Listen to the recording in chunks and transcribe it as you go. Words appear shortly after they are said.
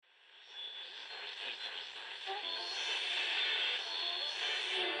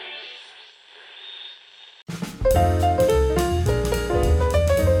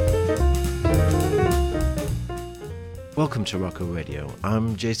Welcome to Rocco Radio.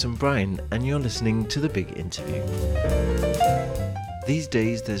 I'm Jason Bryan, and you're listening to The Big Interview. These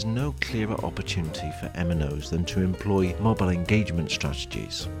days, there's no clearer opportunity for MNOs than to employ mobile engagement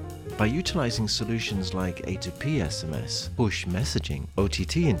strategies. By utilizing solutions like A2P SMS, push messaging,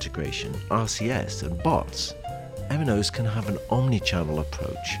 OTT integration, RCS, and bots, MNOs can have an omni-channel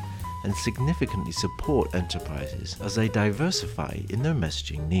approach and significantly support enterprises as they diversify in their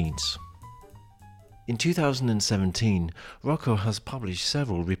messaging needs. In 2017, Rocco has published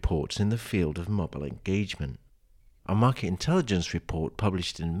several reports in the field of mobile engagement. Our market intelligence report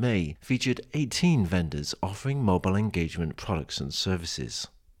published in May featured 18 vendors offering mobile engagement products and services.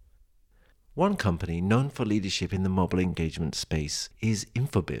 One company known for leadership in the mobile engagement space is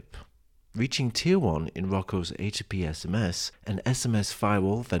Infobip, reaching Tier 1 in Rocco's A2P SMS and SMS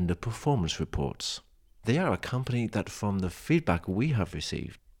firewall vendor performance reports. They are a company that, from the feedback we have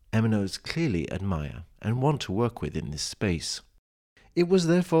received, MNOs clearly admire and want to work with in this space. It was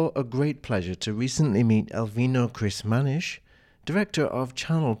therefore a great pleasure to recently meet Elvino Crismanish, Director of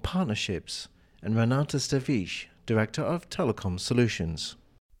Channel Partnerships, and Renata Stevish, Director of Telecom Solutions.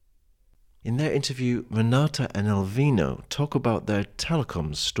 In their interview, Renata and Elvino talk about their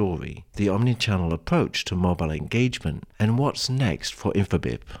telecom story, the omnichannel approach to mobile engagement, and what's next for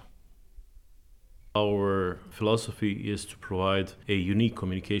Infobip. Our philosophy is to provide a unique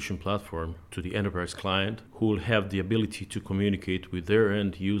communication platform to the enterprise client who will have the ability to communicate with their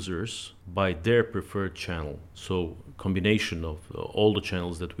end users by their preferred channel. So combination of all the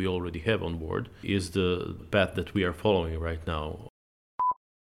channels that we already have on board is the path that we are following right now.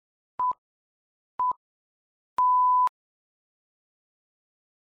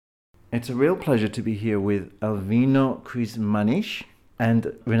 It's a real pleasure to be here with Elvino Crismanish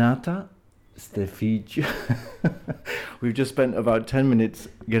and Renata Stevish. We've just spent about 10 minutes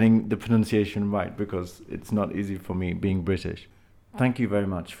getting the pronunciation right because it's not easy for me being British. Thank you very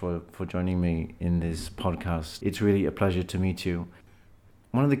much for joining me in this podcast. It's really a pleasure to meet you.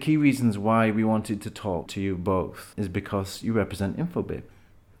 One of the key reasons why we wanted to talk to you both is because you represent Infobip.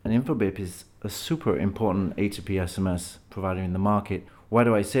 And Infobip is a super important A2P SMS provider in the market. Why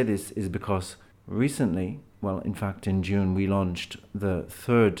do I say this is because recently, well, in fact in June, we launched the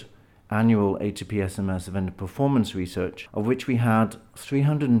third annual A2P SMS vendor performance research, of which we had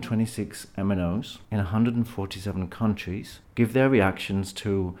 326 MNOs in 147 countries give their reactions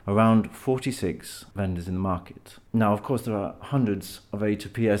to around 46 vendors in the market. Now, of course, there are hundreds of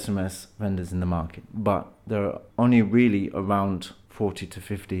A2P SMS vendors in the market, but there are only really around 40 to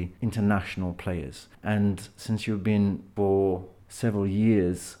 50 international players. And since you've been for several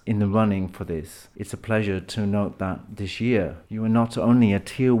years in the running for this, it's a pleasure to note that this year you are not only a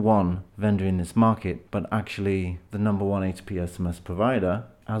Tier 1 vendor in this market, but actually the number one A2P SMS provider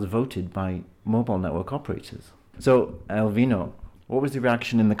as voted by mobile network operators. So, Elvino, what was the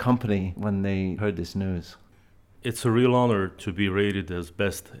reaction in the company when they heard this news? It's a real honor to be rated as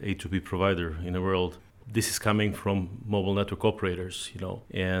best A2P provider in the world. This is coming from mobile network operators,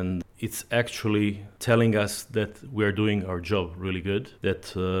 and it's actually telling us that we are doing our job really good,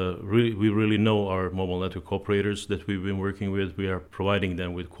 that we really know our mobile network operators that we've been working with. We are providing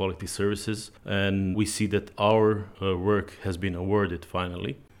them with quality services, and we see that our work has been awarded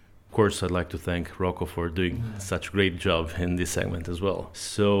finally. Of course, I'd like to thank Rocco for doing such a great job in this segment as well.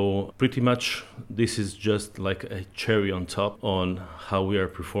 So pretty much this is just like a cherry on top on how we are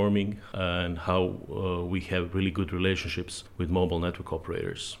performing and how we have really good relationships with mobile network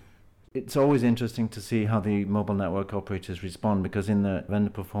operators. It's always interesting to see how the mobile network operators respond, because in the vendor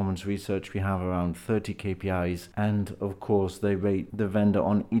performance research we have around 30 KPIs, and of course they rate the vendor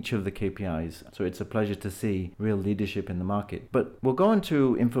on each of the KPIs. So it's a pleasure to see real leadership in the market. But we'll go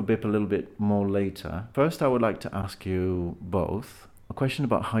into Infobip a little bit more later. First, I would like to ask you both a question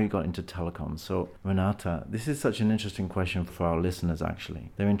about how you got into telecom. So Renata, this is such an interesting question for our listeners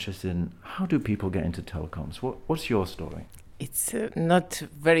actually. They're interested in how do people get into telecoms? What's your story? It's not a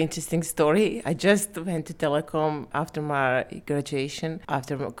very interesting story. I just went to telecom after my graduation.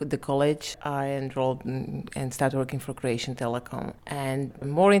 After the college, I enrolled and started working for Croatian Telecom. And a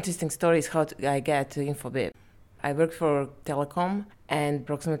more interesting story is how I got to Infobip. I worked for telecom, and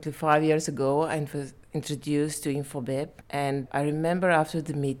approximately 5 years ago, I was introduced to Infobip. And I remember after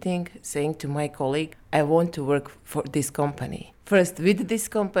the meeting saying to my colleague, I want to work for this company. First with this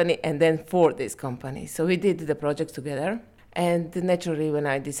company and then for this company. So we did the project together. And naturally, when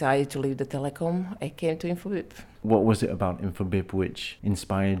I decided to leave the telecom, I came to Infobip. What was it about Infobip which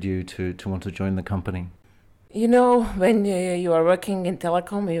inspired you to want to join the company? When you are working in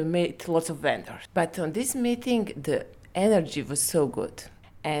telecom, you meet lots of vendors. But on this meeting, the energy was so good.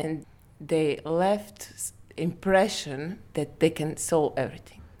 And they left impression that they can solve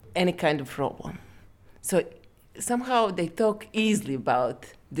everything, any kind of problem. So somehow they talk easily about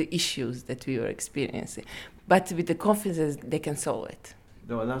the issues that we were experiencing, but with the confidence they can solve it.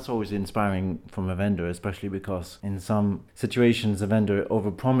 No, that's always inspiring from a vendor, especially because in some situations a vendor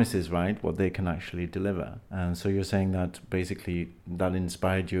overpromises, right, what they can actually deliver. And so you're saying that basically that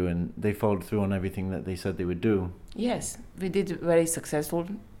inspired you and they followed through on everything that they said they would do. Yes, we did very successful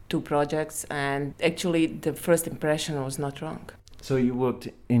 2 projects, and actually the first impression was not wrong. So you worked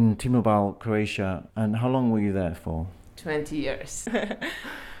in T-Mobile Croatia, and how long were you there for? 20 years.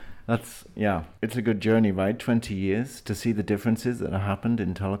 It's a good journey, right? 20 years to see the differences that have happened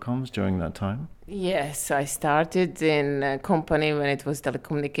in telecoms during that time. Yes, I started in a company when it was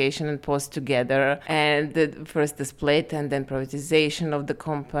telecommunication and post together, and first the split and then privatization of the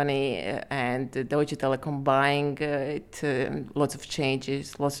company, and Deutsche Telekom buying it, lots of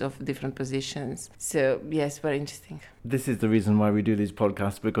changes, lots of different positions. So yes, very interesting. This is the reason why we do these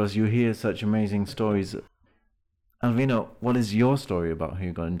podcasts, because you hear such amazing stories. Alvina, what is your story about how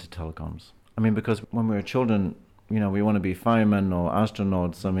you got into telecoms? I mean, because when we were children, we want to be firemen or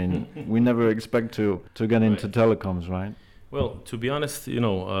astronauts. I mean, we never expect to get into telecoms, right? Well, to be honest,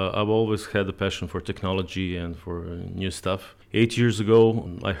 I've always had a passion for technology and for new stuff. 8 years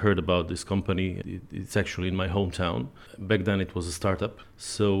ago, I heard about this company. It's actually in my hometown. Back then, it was a startup.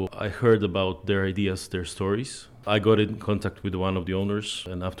 So I heard about their ideas, their stories. I got in contact with one of the owners,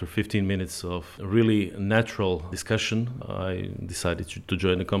 and after 15 minutes of really natural discussion, I decided to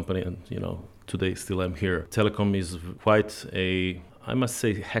join the company, and today still I'm here. Telecom is quite I must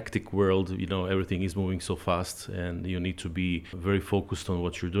say, hectic world. Everything is moving so fast, and you need to be very focused on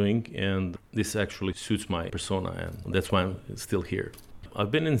what you're doing, and this actually suits my persona, and that's why I'm still here. I've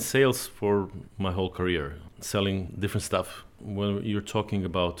been in sales for my whole career, selling different stuff. When you're talking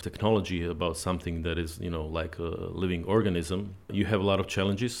about technology, about something that is, like a living organism, you have a lot of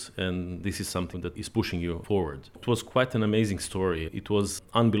challenges, and this is something that is pushing you forward. It was quite an amazing story. It was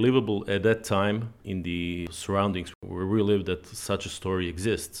unbelievable at that time in the surroundings where we lived that such a story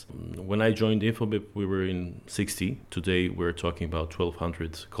exists. When I joined Infobip, we were in 60. Today, we're talking about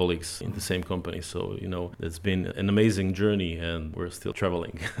 1,200 colleagues in the same company. So, it's been an amazing journey, and we're still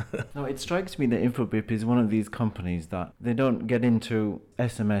traveling. No, it strikes me that Infobip is one of these companies that they don't get into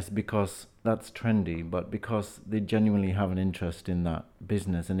SMS because that's trendy, but because they genuinely have an interest in that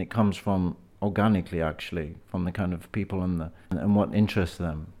business, and it comes from organically, actually, from the kind of people and what interests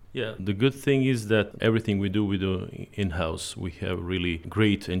them. Yeah, the good thing is that everything we do in-house. We have really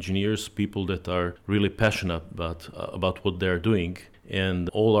great engineers, people that are really passionate about what they're doing. And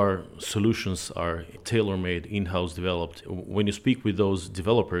all our solutions are tailor-made, in-house developed. When you speak with those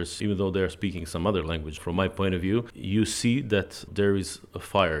developers, even though they're speaking some other language, from my point of view, you see that there is a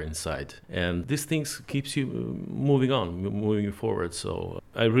fire inside. And these things keeps you moving forward. So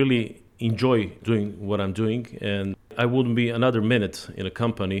I really enjoy doing what I'm doing, and I wouldn't be another minute in a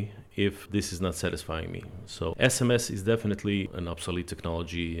company if this is not satisfying me. So SMS is definitely an obsolete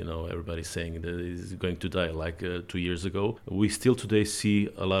technology. Everybody's saying that it is going to die like 2 years ago. We still today see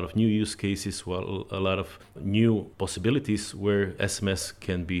a lot of new use cases, a lot of new possibilities where SMS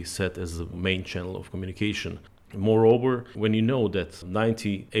can be set as the main channel of communication. Moreover, when you know that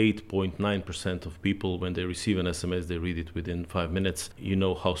 98.9% of people, when they receive an SMS, they read it within 5 minutes, you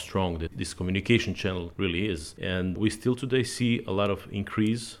know how strong this communication channel really is. And we still today see a lot of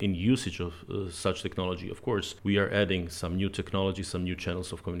increase in usage of such technology. Of course, we are adding some new technology, some new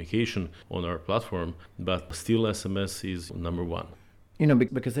channels of communication on our platform, but still SMS is number one.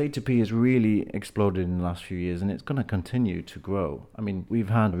 Because A2P has really exploded in the last few years, and it's going to continue to grow. I mean, we've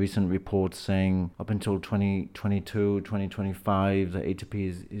had recent reports saying up until 2022, 2025, that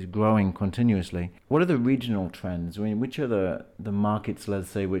A2P is growing continuously. What are the regional trends? I mean, which are the markets, let's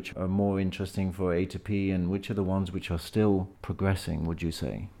say, which are more interesting for A2P, and which are the ones which are still progressing, would you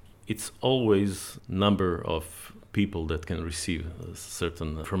say? It's always number of people that can receive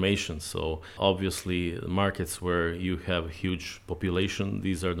certain information. So obviously markets where you have a huge population,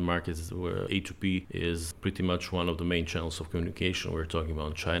 these are the markets where A2P is pretty much one of the main channels of communication. We're talking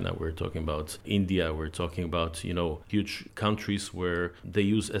about China, we're talking about India, we're talking about, huge countries where they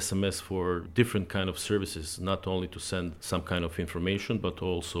use SMS for different kind of services, not only to send some kind of information, but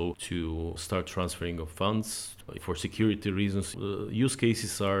also to start transferring of funds. For security reasons, use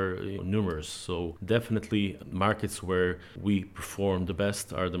cases are numerous. So definitely market markets where we perform the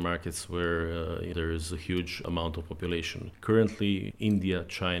best are the markets where there is a huge amount of population. Currently, India,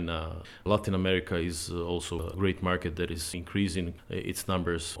 China, Latin America is also a great market that is increasing its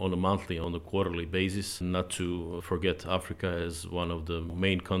numbers on a monthly, on a quarterly basis. Not to forget Africa as one of the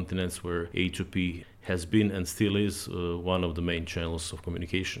main continents where A2P has been and still is one of the main channels of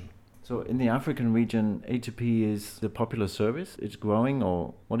communication. So in the African region, A2P is the popular service? It's growing,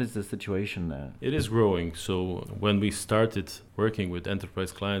 or what is the situation there? It is growing. So when we started working with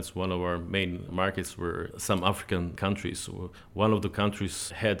enterprise clients, one of our main markets were some African countries. One of the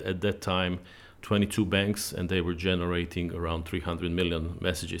countries had at that time 22 banks, and they were generating around 300 million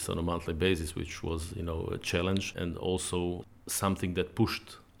messages on a monthly basis, which was, a challenge and also something that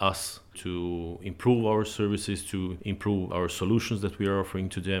pushed us to improve our services, to improve our solutions that we are offering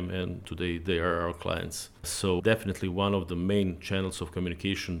to them, and today they are our clients. So definitely one of the main channels of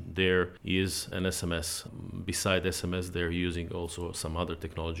communication there is an SMS. Beside SMS, they're using also some other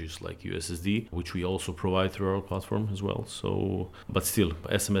technologies like USSD, which we also provide through our platform as well. But still,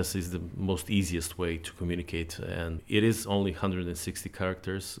 SMS is the most easiest way to communicate, and it is only 160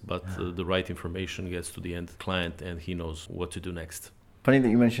 characters, but the right information gets to the end client and he knows what to do next. Funny that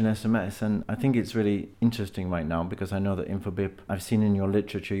you mentioned SMS, and I think it's really interesting right now because I know that Infobip, I've seen in your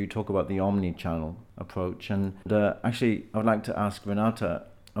literature, you talk about the omni-channel approach. And actually, I would like to ask Renata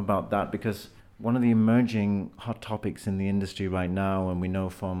about that because one of the emerging hot topics in the industry right now, and we know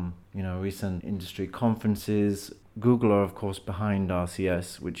from recent industry conferences, Google are of course behind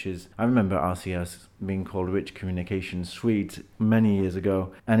RCS, which is, I remember RCS being called Rich Communication Suite many years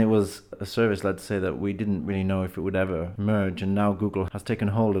ago, and it was a service, let's say, that we didn't really know if it would ever merge, and now Google has taken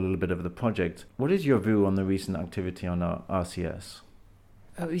hold a little bit of the project. What is your view on the recent activity on RCS?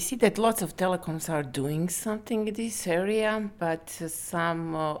 We see that lots of telecoms are doing something in this area, but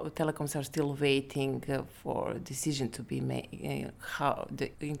some telecoms are still waiting for a decision to be made, how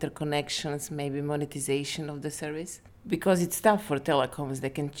the interconnections, maybe monetization of the service. Because it's tough for telecoms, they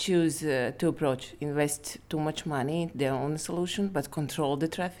can choose to approach, invest too much money in their own solution, but control the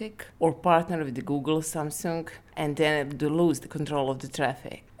traffic, or partner with the Google, Samsung, and then they lose the control of the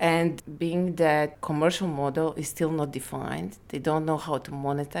traffic. And being that commercial model is still not defined, they don't know how to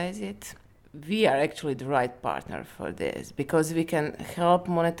monetize it. We are actually the right partner for this because we can help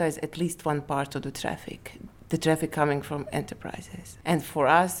monetize at least one part of the traffic coming from enterprises. And for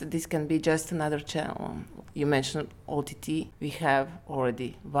us, this can be just another channel. You mentioned OTT. We have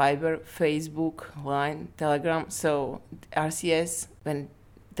already Viber, Facebook, Line, Telegram. So RCS, when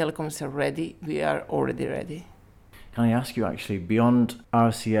telecoms are ready, we are already ready. Can I ask you actually, beyond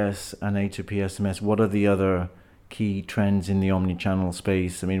RCS and A2P SMS, what are the other key trends in the omni-channel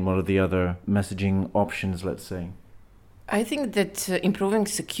space? I mean, what are the other messaging options, let's say? I think that improving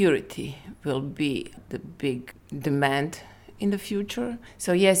security will be the big demand in the future.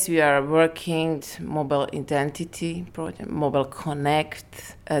 So yes, we are working mobile identity project, mobile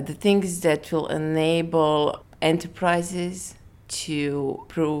connect, the things that will enable enterprises to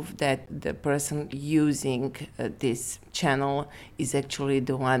prove that the person using this channel is actually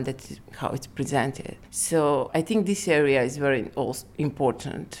the one that is how it's presented. So I think this area is very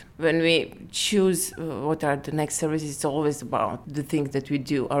important. When we choose what are the next services, it's always about the things that we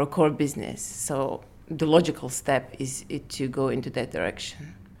do, our core business. So the logical step is to go into that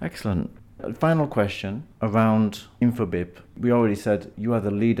direction. Excellent. Final question around Infobip. We already said you are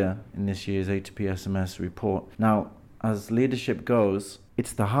the leader in this year's A2P SMS report. Now, as leadership goes,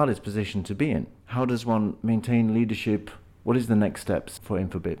 it's the hardest position to be in. How does one maintain leadership? What is the next steps for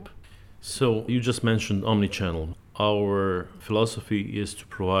Infobip? So you just mentioned omnichannel. Our philosophy is to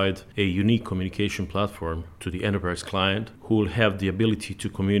provide a unique communication platform to the enterprise client who will have the ability to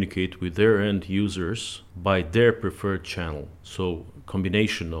communicate with their end users by their preferred channel. So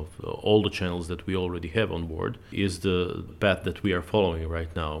combination of all the channels that we already have on board is the path that we are following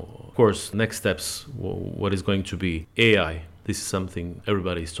right now. Of course, next steps, what is going to be AI. This is something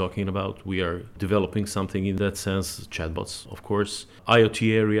everybody is talking about. We are developing something in that sense, chatbots, of course.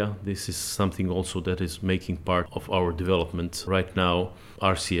 IoT area, this is something also that is making part of our development right now.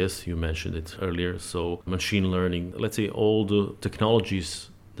 RCS, you mentioned it earlier, so machine learning, let's say all the technologies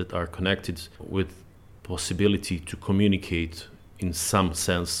that are connected with possibility to communicate in some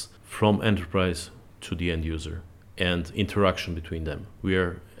sense from enterprise to the end user and interaction between them. We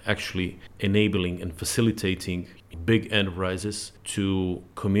are actually enabling and facilitating big enterprises to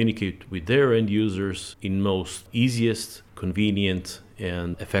communicate with their end users in most easiest, convenient,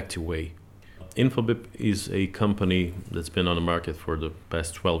 and effective way. Infobip is a company that's been on the market for the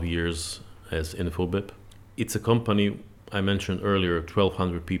past 12 years as Infobip. It's a company I mentioned earlier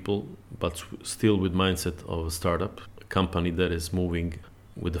 1,200 people, but still with mindset of a startup, a company that is moving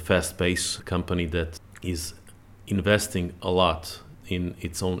with a fast pace, a company that is investing a lot in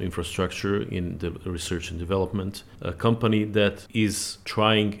its own infrastructure, in the research and development, a company that is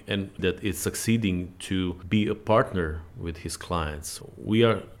trying and that is succeeding to be a partner with his clients. We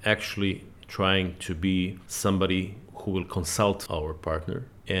are actually trying to be somebody who will consult our partner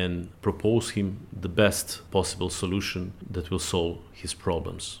and propose him the best possible solution that will solve his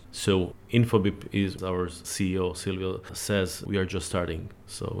problems. So Infobip is, our CEO Silvia says, we are just starting.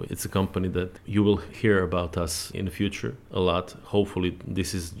 So it's a company that you will hear about us in the future a lot. Hopefully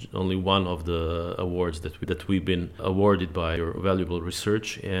this is only one of the awards that we've been awarded by your valuable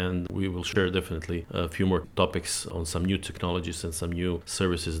research, and we will share definitely a few more topics on some new technologies and some new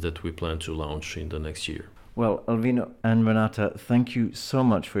services that we plan to launch in the next year. Well, Alvino and Renata, thank you so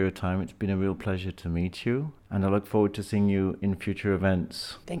much for your time. It's been a real pleasure to meet you, and I look forward to seeing you in future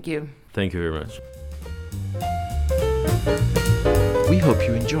events. Thank you. Thank you very much. We hope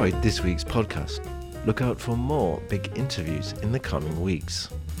you enjoyed this week's podcast. Look out for more big interviews in the coming weeks.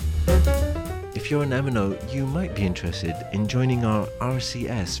 If you're an M&O, you might be interested in joining our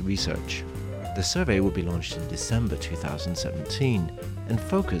RCS research. The survey will be launched in December 2017 and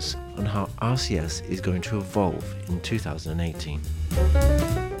focus on how RCS is going to evolve in 2018.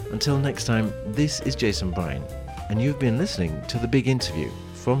 Until next time, this is Jason Bryan, and you've been listening to The Big Interview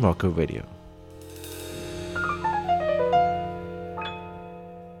from Rocco Radio.